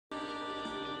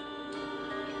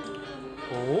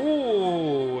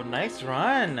Oh, nice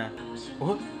run.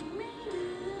 Oh.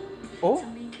 Oh.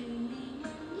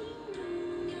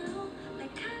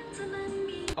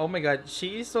 Oh my god,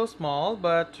 she is so small,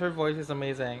 but her voice is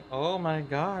amazing. Oh my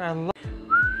god, I love.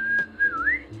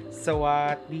 สวั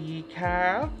สดีครั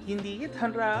บยินดีต้อ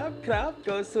นรับครับเ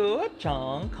ข้าสู่ช่อ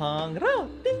งของเรา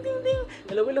ติ๊งติ๊งติ๊ง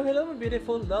Hello hello hello my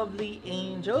beautiful lovely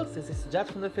angels, this is Judge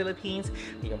from the Philippines.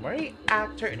 I'm a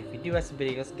reactor, and if you do have some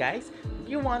videos guys if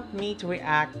you want me to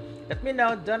react, let me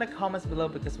know down in the comments below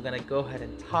because we're gonna go ahead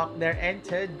and talk there. And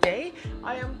today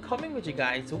I am coming with you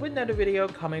guys with another video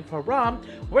coming from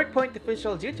Workpoint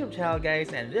official YouTube channel guys,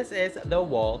 and this is the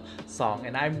Wall song,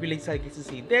 and I'm really excited to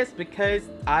see this because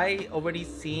I already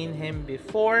seen him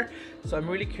before, so I'm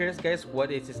really curious guys what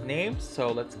is his name, so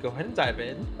let's go ahead and dive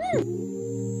in.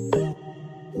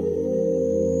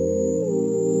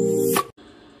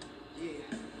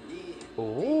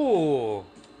 Oh,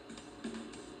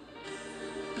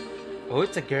 oh,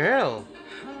 it's a girl.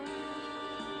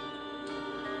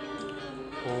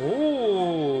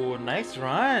 Oh, nice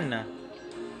run.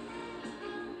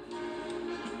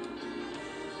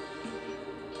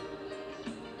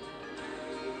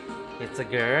 It's a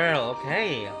girl,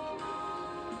 okay.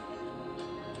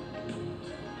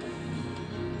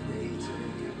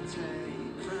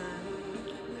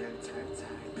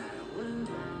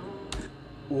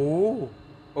 Oh,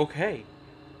 okay.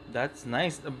 That's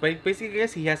nice. But basically,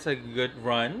 guys, he has a good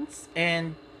runs.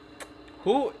 And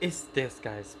who is this,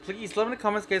 guys? Please let me in the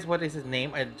comments, guys, what is his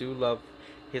name? I do love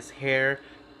his hair,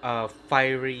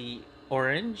 fiery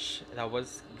orange. That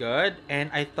was good. And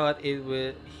I thought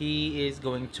he is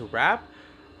going to rap,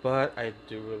 but I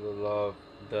do really love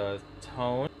the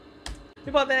tone.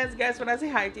 Before that, guys, when I say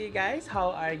hi to you guys, how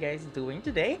are you guys doing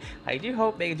today? I do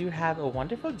hope that you do have a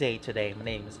wonderful day today. My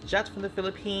name is Judge from the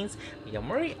Philippines. I'm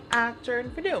a reactor,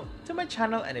 and if you're new to my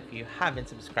channel and if you haven't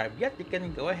subscribed yet, you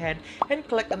can go ahead and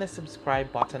click on the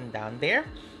subscribe button down there.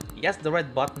 Yes, the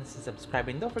red button is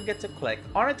subscribing. Don't forget to click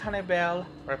on the tiny bell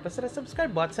or press the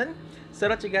subscribe button so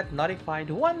that you get notified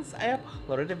once I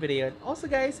upload a video. And also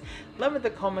guys, let me in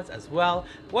the comments as well,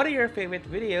 what are your favorite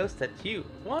videos that you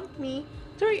want me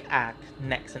to react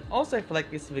next? And also if you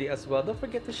like this video as well, don't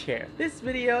forget to share this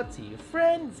video to your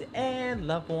friends and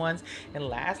loved ones. And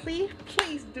lastly,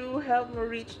 please do help me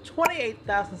reach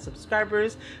 28,000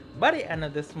 subscribers by the end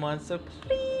of this month, so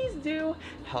please do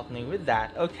help me with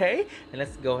that, okay? And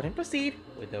let's go ahead and proceed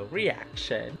with the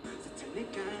reaction.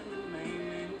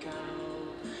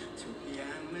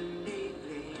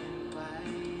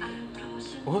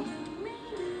 Oh,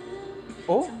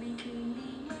 oh.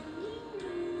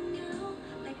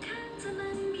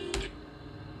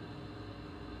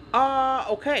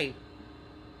 Okay.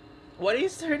 What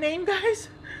is her name, guys?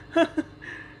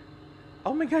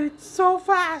 Oh my god, it's so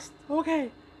fast.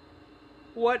 Okay.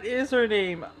 What is her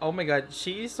name? Oh my god,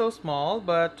 she is so small,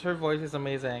 but her voice is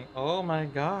amazing. Oh my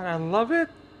god, I love it.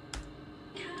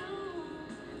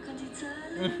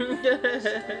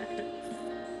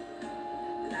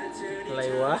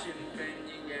 Like what?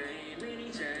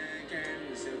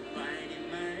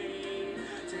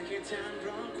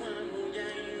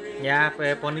 Yeah,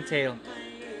 ponytail.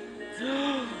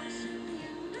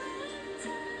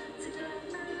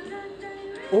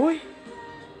 Oi.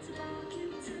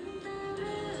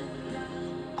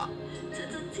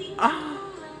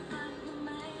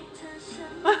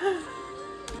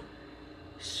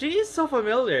 She's so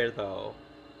familiar though.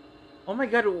 Oh my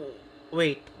god,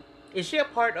 wait. Is she a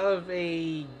part of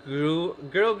a girl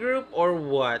group or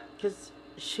what? Because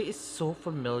she is so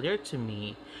familiar to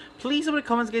me. Please let me in the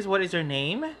comments guys, what is her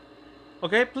name?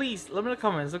 Okay, please let me in the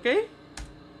comments, okay?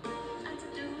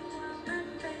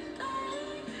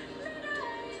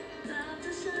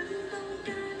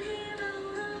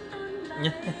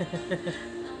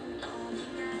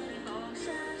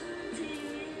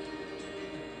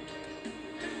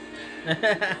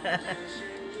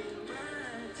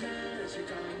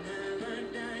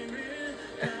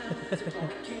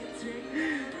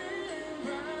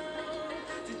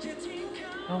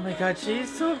 Oh my god,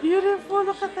 she's so beautiful,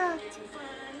 look at that.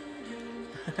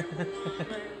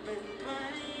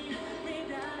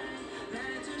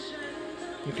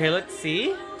 Okay, let's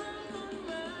see.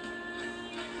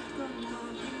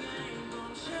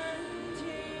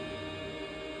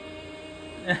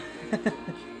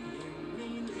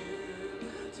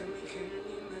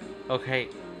 Okay,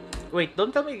 wait,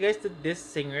 don't tell me guys that this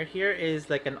singer here is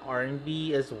like an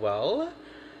R&B as well,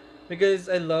 because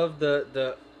I love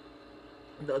the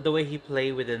way he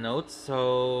play with the notes.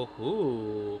 So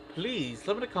ooh, please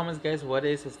let me in the comments guys, what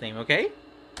is his name, okay?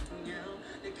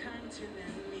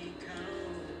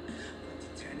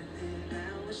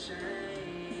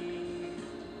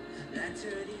 Ooh,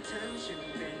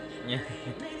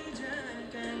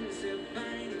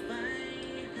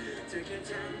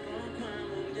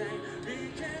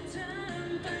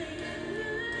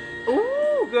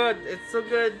 good. It's so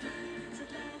good.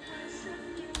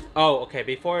 Oh, okay.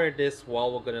 Before this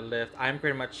wall we're gonna lift, I'm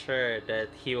pretty much sure that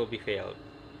he will be failed.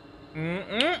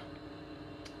 You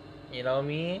know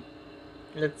me?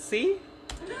 Let's see.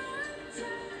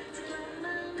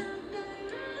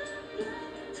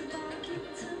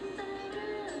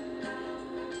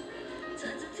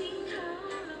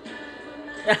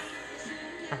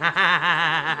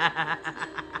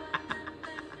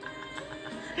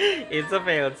 It's a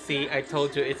failed. See, I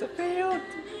told you it's a failed.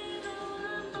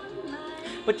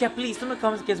 But yeah, please, in the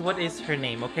comments, guess what is her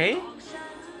name, okay?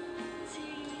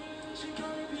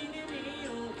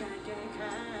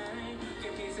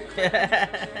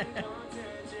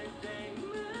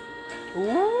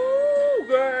 Ooh,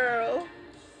 girl.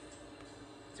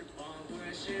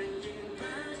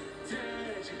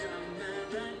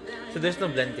 So there's no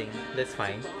blending. That's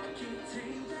fine.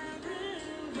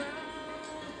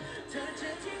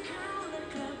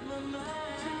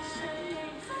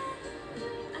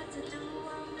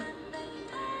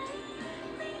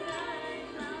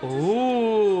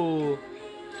 Ooh.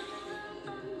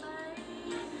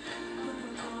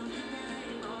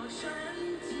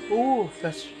 Ooh,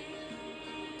 flash.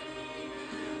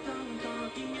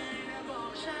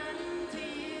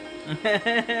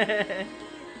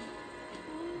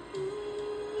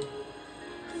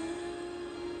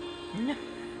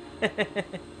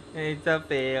 It's a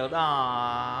failed.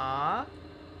 Aww.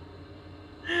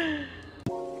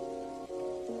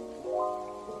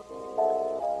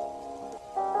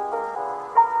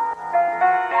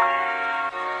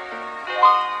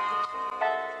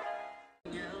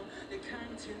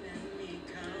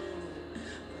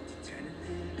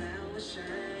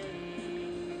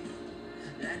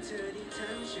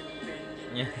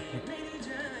 Yeah.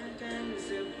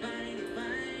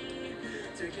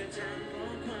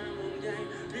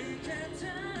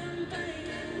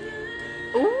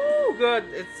 Ooh, good.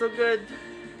 It's so good.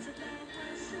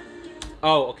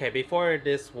 Oh, okay. Before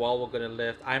this wall we're gonna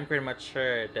lift, I'm pretty much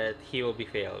sure that he will be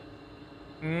failed.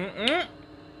 You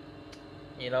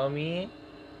know me?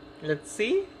 Let's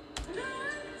see.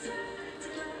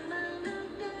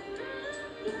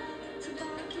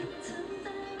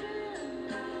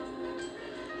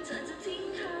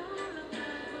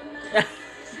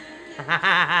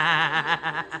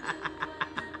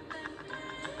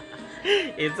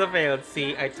 It's a failed.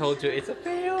 See, I told you it's a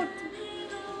failed.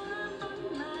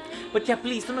 But yeah,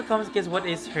 please, in the comments, guess what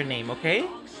is her name, okay?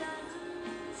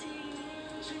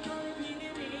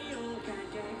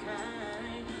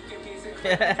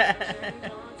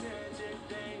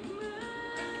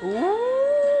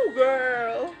 Ooh,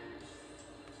 girl.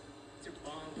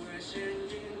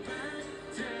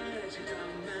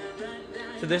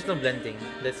 So there's no blending.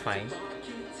 That's fine.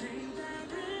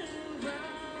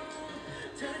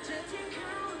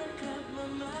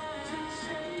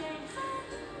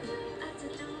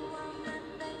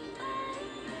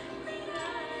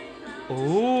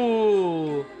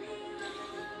 Ooh.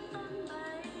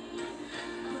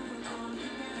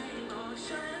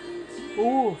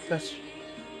 Ooh, flash.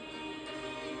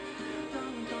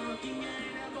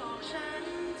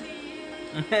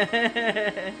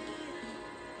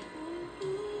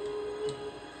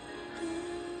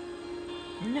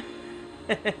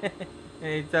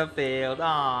 It's a failed.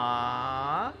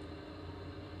 Aww.